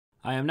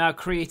I am now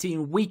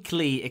creating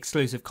weekly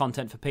exclusive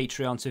content for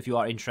Patreon, so if you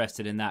are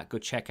interested in that, go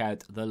check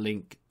out the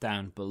link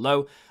down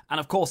below. And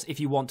of course,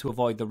 if you want to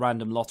avoid the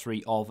random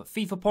lottery of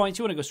FIFA points,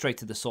 you want to go straight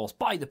to the source,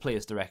 buy the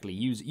players directly,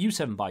 use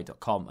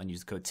u7buy.com and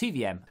use the code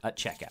TVM at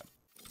checkout.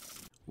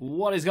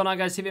 What is going on,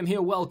 guys? TVM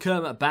here.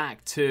 Welcome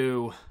back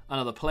to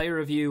another player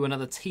review,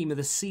 another team of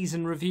the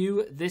season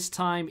review. This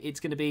time it's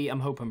going to be,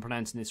 I'm hoping I'm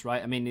pronouncing this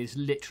right, I mean it's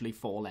literally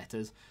 4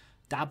 letters.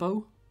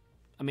 Dabo?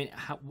 I mean,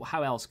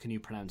 how else can you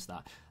pronounce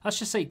that? Let's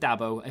just say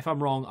Dabo. If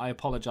I'm wrong, I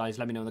apologise.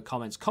 Let me know in the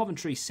comments.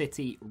 Coventry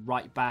City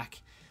right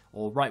back,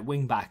 or right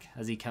wing back,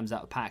 as he comes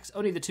out of packs.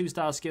 Only the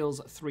 2-star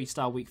skills,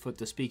 3-star weak foot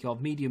to speak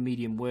of.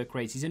 Medium work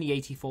rates. He's only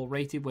 84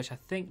 rated, which I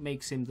think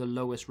makes him the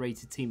lowest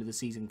rated team of the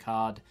season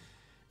card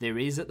there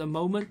is at the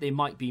moment. There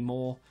might be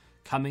more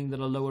coming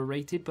that are lower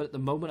rated, but at the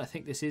moment I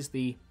think this is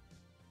the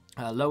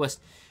lowest.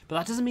 But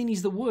that doesn't mean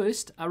he's the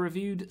worst. I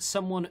reviewed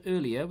someone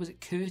earlier. Was it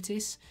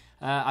Curtis?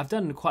 I've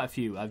done quite a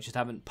few. I just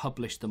haven't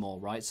published them all,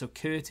 right? So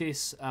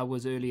Curtis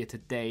was earlier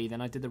today. Then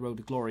I did the Road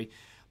to Glory.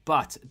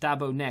 But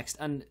Dabo next.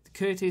 And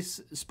Curtis,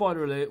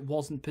 spoiler alert,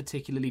 wasn't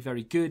particularly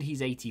very good.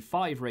 He's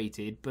 85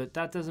 rated. But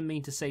that doesn't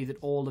mean to say that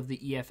all of the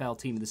EFL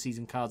Team of the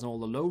Season cards and all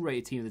the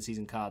low-rated Team of the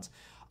Season cards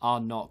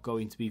are not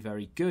going to be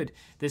very good.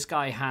 This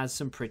guy has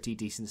some pretty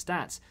decent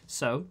stats.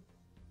 So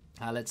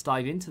let's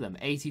dive into them.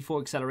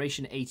 84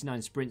 acceleration,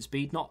 89 sprint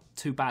speed. Not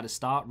too bad a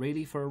start,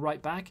 really, for a right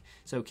back.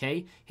 It's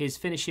okay. His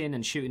finishing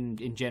and shooting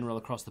in general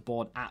across the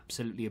board,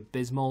 absolutely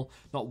abysmal.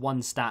 Not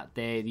one stat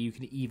there that you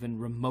can even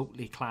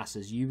remotely class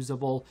as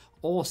usable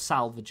or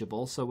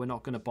salvageable, so we're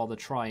not going to bother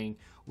trying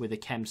with a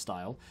chem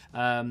style.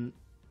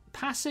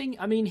 Passing,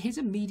 I mean, his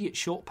immediate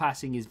short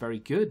passing is very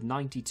good,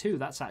 92.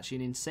 That's actually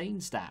an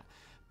insane stat.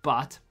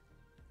 But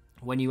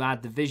when you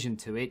add the vision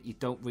to it, you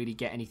don't really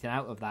get anything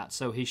out of that.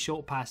 So his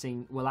short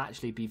passing will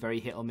actually be very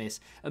hit or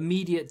miss.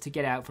 Immediate to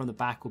get out from the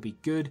back will be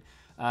good,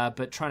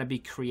 but trying to be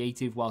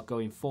creative while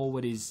going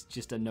forward is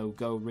just a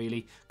no-go,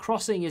 really.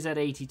 Crossing is at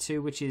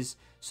 82, which is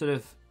sort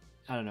of,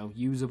 I don't know,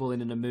 usable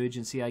in an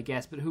emergency, I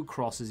guess. But who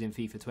crosses in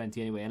FIFA 20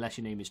 anyway, unless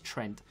your name is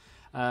Trent?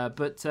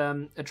 But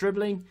a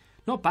dribbling,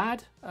 not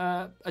bad.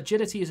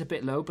 Agility is a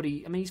bit low, but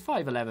he's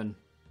 5'11".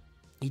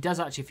 He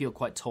does actually feel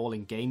quite tall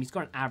in game. He's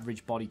got an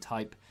average body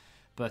type,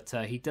 but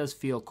he does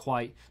feel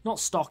quite, not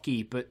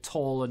stocky, but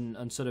tall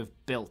and sort of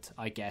built,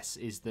 I guess,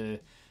 is the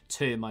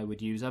term I would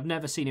use. I've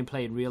never seen him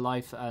play in real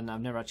life, and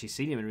I've never actually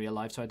seen him in real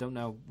life, so I don't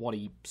know what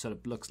he sort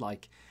of looks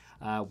like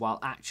while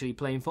actually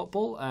playing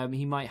football.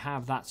 He might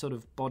have that sort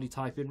of body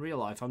type in real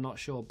life, I'm not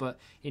sure,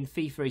 but in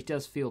FIFA he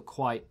does feel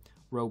quite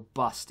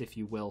robust, if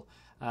you will.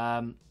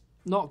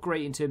 Not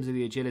great in terms of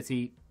the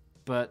agility,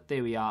 but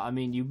there we are. I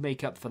mean, you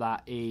make up for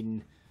that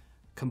in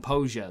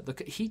composure.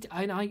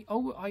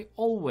 I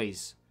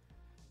always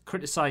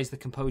criticize the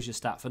composure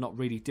stat for not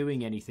really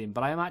doing anything,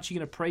 but I am actually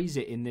going to praise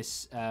it in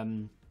this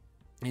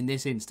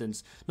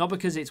instance, not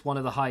because it's one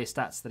of the highest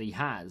stats that he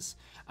has,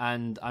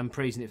 and I'm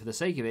praising it for the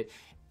sake of it.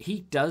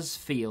 He does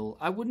feel,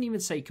 I wouldn't even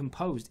say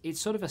composed, it's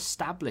sort of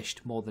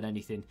established more than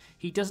anything.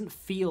 He doesn't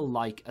feel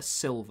like a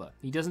silver.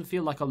 He doesn't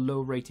feel like a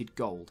low-rated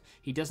gold.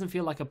 He doesn't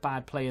feel like a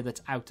bad player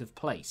that's out of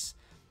place.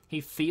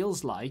 He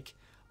feels like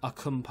a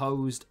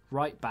composed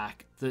right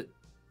back that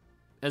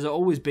has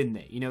always been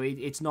there. You know,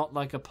 it's not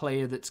like a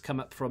player that's come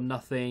up from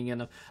nothing.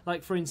 And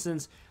like, for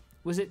instance,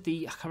 was it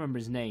I can't remember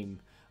his name.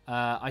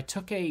 I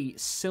took a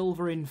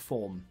silver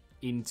inform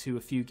into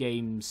a few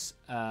games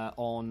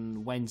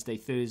on Wednesday,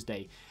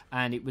 Thursday,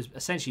 and it was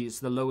essentially, it's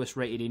the lowest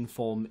rated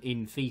inform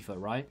in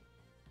FIFA, right?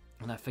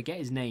 And I forget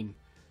his name.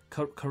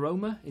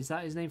 Karoma? Is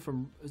that his name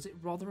from, is it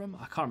Rotherham?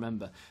 I can't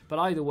remember. But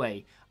either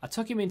way, I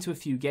took him into a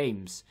few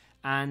games,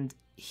 and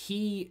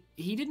he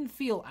didn't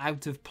feel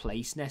out of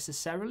place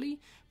necessarily,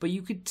 but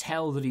you could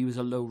tell that he was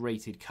a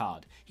low-rated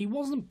card. He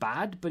wasn't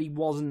bad, but he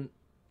wasn't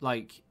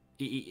like,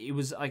 it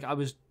was like I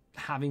was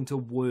having to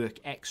work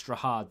extra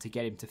hard to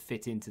get him to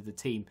fit into the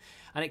team.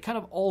 And it kind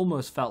of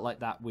almost felt like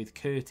that with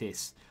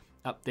Curtis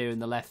up there in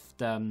the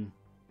left-hand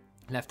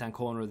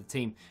corner of the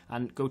team.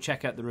 And go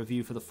check out the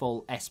review for the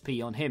full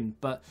SP on him.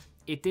 But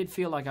it did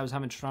feel like I was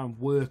having to try and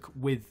work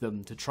with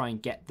them to try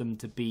and get them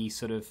to be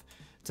sort of,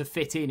 to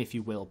fit in, if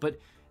you will. But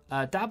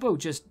Dabo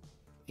just,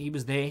 he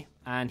was there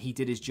and he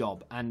did his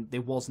job, and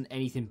there wasn't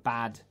anything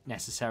bad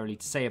necessarily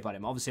to say about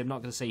him. Obviously, I'm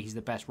not going to say he's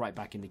the best right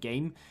back in the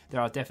game. There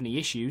are definitely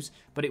issues,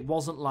 but it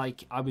wasn't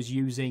like I was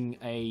using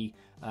a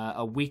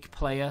weak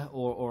player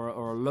or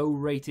a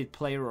low-rated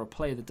player or a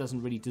player that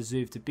doesn't really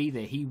deserve to be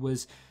there. He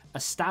was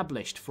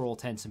established for all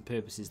intents and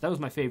purposes. That was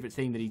my favourite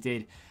thing that he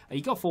did.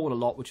 He got forward a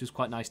lot, which was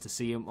quite nice to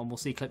see, and we'll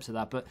see clips of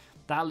that. But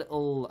that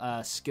little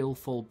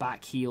skillful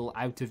back heel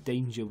out of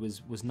danger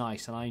was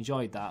nice, and I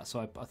enjoyed that.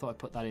 So I thought I'd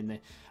put that in there.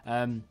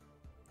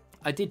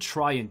 I did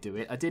try and do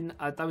it.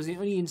 That was the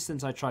only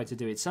instance I tried to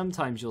do it.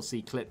 Sometimes you'll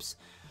see clips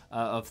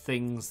of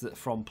things that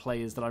from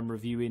players that I'm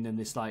reviewing, and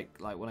this like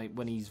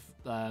when he's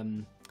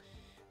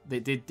they're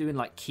doing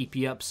like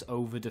keepy ups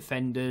over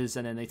defenders,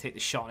 and then they take the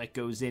shot and it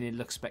goes in. It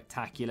looks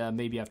spectacular.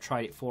 Maybe I've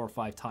tried it 4 or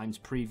 5 times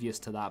previous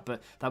to that,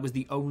 but that was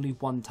the only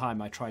one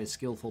time I tried a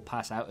skillful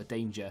pass out of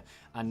danger,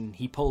 and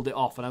he pulled it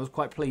off, and I was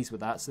quite pleased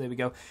with that. So there we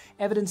go.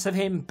 Evidence of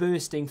him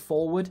bursting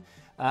forward.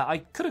 I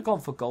could have gone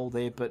for goal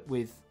there, but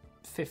with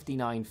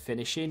 59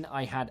 finishing,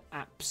 I had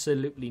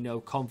absolutely no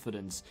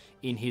confidence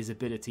in his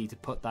ability to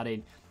put that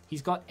in.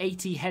 He's got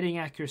 80 heading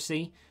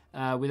accuracy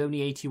with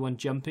only 81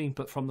 jumping,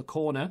 but from the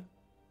corner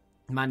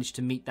managed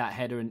to meet that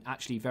header and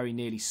actually very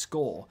nearly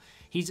score.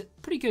 He's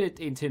pretty good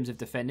in terms of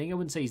defending. I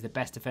wouldn't say he's the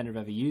best defender I've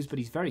ever used, but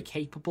he's very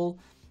capable.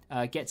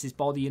 Gets his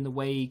body in the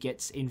way,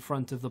 gets in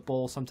front of the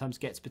ball, sometimes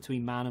gets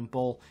between man and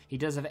ball. He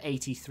does have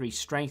 83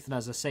 strength, and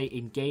as I say,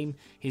 in game,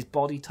 his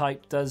body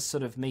type does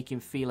sort of make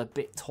him feel a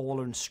bit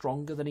taller and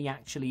stronger than he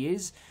actually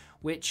is,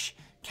 which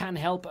can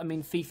help. I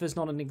mean, FIFA's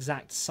not an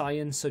exact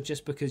science, so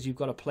just because you've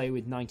got a player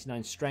with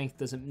 99 strength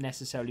doesn't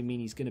necessarily mean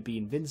he's going to be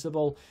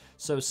invincible.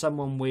 So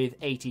someone with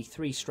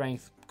 83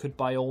 strength could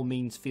by all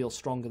means feel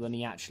stronger than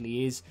he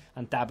actually is,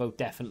 and Dabo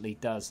definitely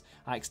does.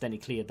 I accidentally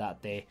cleared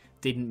that there,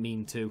 didn't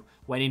mean to.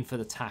 Went in for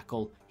the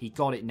tackle, he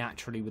got it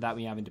naturally without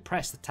me having to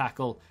press the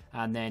tackle,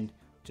 and then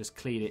just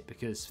cleared it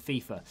because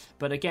FIFA.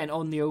 But again,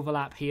 on the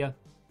overlap here,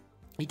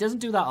 he doesn't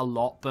do that a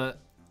lot, but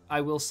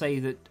I will say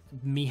that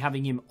me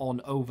having him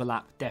on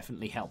overlap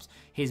definitely helps.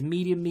 His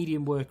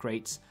medium work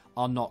rates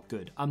are not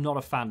good. I'm not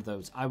a fan of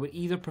those. I would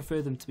either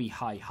prefer them to be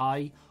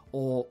high,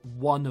 or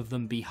one of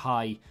them be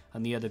high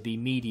and the other be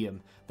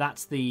medium.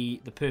 That's the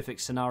perfect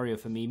scenario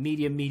for me.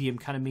 Medium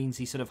kind of means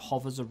he sort of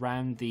hovers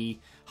around the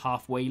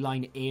halfway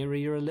line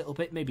area a little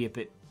bit, maybe a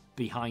bit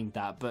behind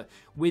that. But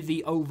with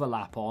the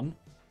overlap on,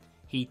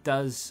 he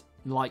does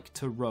like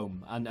to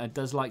roam and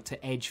does like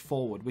to edge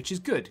forward, which is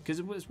good because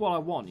it's what I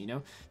want, you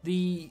know.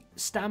 The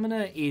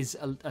stamina is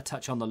a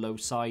touch on the low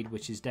side,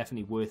 which is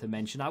definitely worth a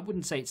mention. I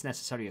wouldn't say it's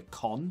necessarily a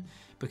con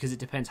because it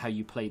depends how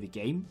you play the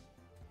game.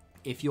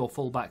 If your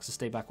fullbacks to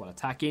stay back while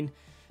attacking,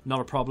 not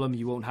a problem.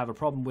 You won't have a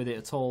problem with it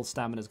at all.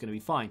 Stamina is going to be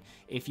fine.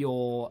 If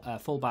your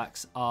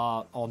fullbacks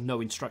are on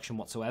no instruction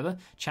whatsoever,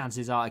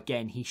 chances are,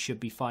 again, he should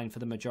be fine for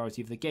the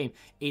majority of the game.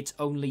 It's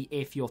only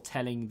if you're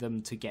telling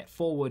them to get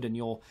forward and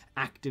you're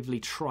actively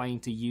trying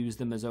to use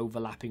them as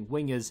overlapping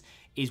wingers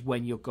is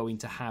when you're going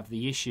to have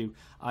the issue.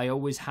 I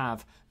always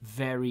have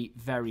very,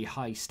 very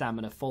high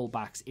stamina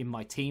fullbacks in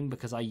my team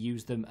because I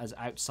use them as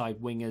outside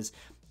wingers.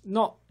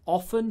 Not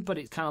often, but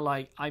it's kind of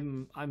like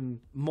I'm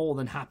more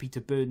than happy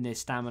to burn their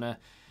stamina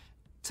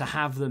to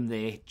have them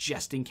there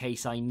just in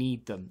case I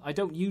need them. I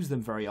don't use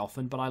them very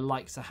often, but I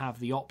like to have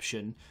the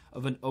option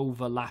of an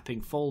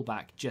overlapping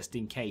fullback just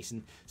in case.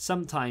 And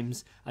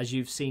sometimes, as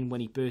you've seen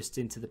when he bursts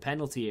into the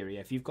penalty area,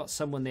 if you've got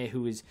someone there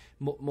who is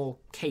more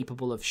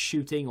capable of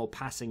shooting or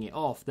passing it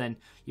off, then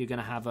you're going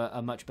to have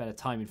a much better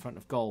time in front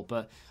of goal.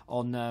 But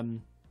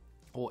on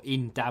or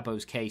in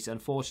Dabo's case,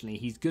 unfortunately,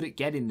 he's good at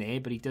getting there,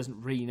 but he doesn't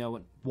really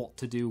know what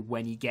to do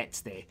when he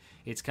gets there.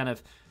 It's kind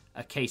of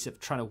a case of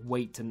trying to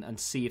wait and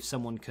see if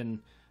someone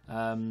can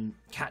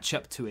catch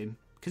up to him,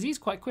 because he's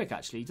quite quick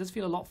actually. He does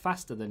feel a lot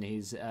faster than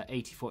his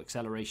 84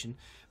 acceleration,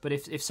 but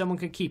if someone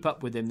can keep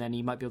up with him, then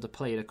he might be able to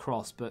play it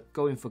across. But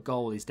going for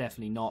goal is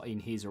definitely not in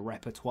his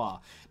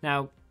repertoire.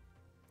 Now,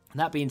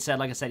 that being said,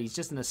 like I said, he's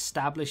just an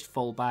established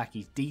fullback.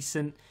 He's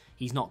decent.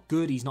 He's not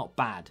good. He's not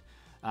bad.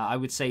 I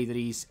would say that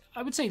he's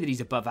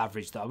above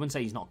average, though. I wouldn't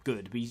say he's not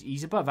good, but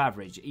he's above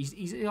average.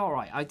 He's all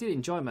right. I did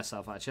enjoy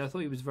myself actually. I thought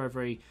he was very,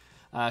 very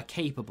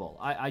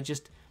capable.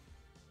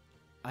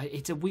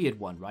 It's a weird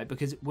one, right?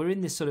 Because we're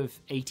in this sort of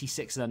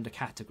 86 and under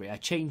category. I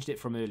changed it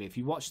from earlier. If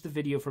you watched the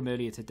video from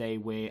earlier today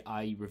where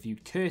I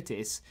reviewed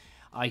Curtis,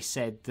 I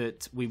said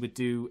that we would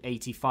do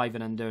 85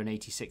 and under and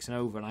 86 and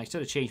over, and I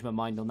sort of changed my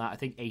mind on that. I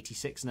think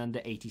 86 and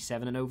under,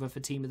 87 and over for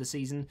team of the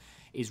season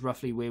is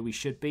roughly where we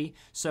should be.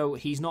 So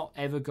he's not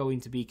ever going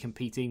to be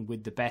competing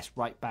with the best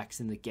right backs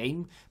in the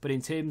game, but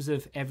in terms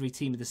of every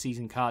team of the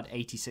season card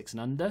 86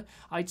 and under,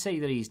 I'd say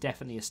that he's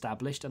definitely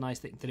established. And I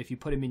think that if you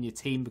put him in your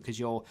team because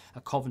you're a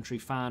Coventry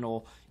fan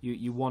or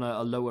you want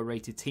a lower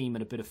rated team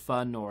and a bit of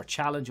fun or a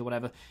challenge or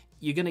whatever,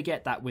 you're going to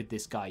get that with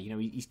this guy. You know,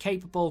 he's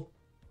capable.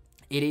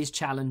 It is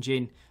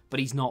challenging, but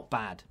he's not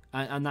bad.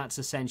 And that's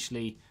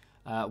essentially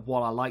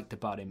what I liked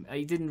about him.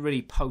 He didn't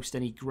really post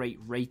any great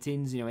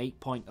ratings,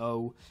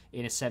 8.0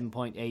 in a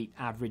 7.8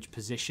 average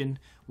position,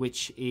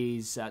 which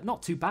is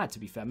not too bad, to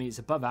be fair. I mean, it's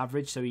above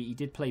average, so he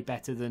did play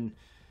better than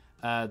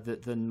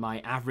my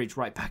average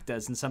right back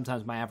does. And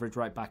sometimes my average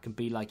right back can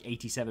be like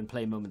 87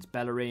 play moments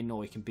Bellerin,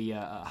 or it can be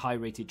a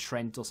high-rated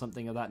Trent or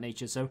something of that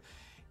nature. So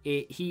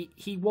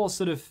he was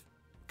sort of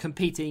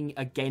competing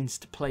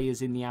against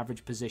players in the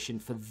average position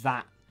for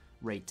that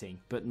rating,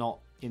 but not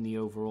in the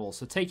overall.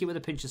 So take it with a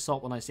pinch of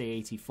salt when I say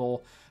 84,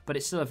 but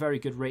it's still a very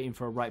good rating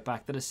for a right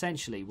back that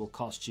essentially will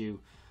cost you,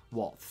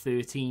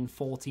 13,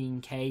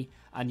 14k,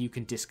 and you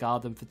can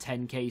discard them for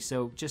 10k.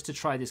 So just to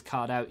try this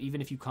card out,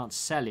 even if you can't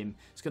sell him,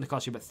 it's going to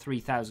cost you about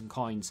 3,000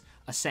 coins,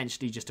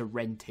 essentially just to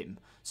rent him.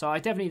 So I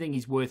definitely think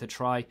he's worth a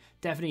try,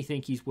 definitely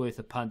think he's worth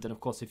a punt, and of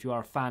course if you are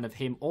a fan of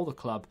him or the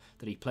club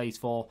that he plays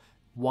for,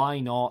 Why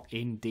not,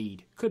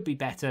 indeed? Could be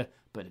better,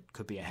 but it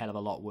could be a hell of a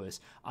lot worse.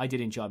 I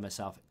did enjoy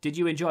myself. Did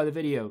you enjoy the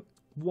video?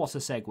 What a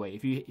segue.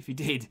 If you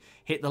did,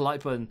 hit the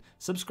like button,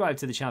 subscribe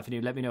to the channel if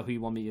you're new, let me know who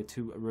you want me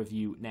to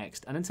review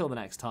next. And until the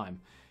next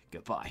time,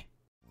 goodbye.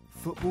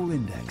 Football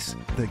Index.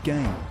 The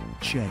game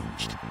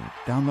changed.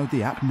 Download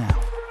the app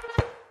now.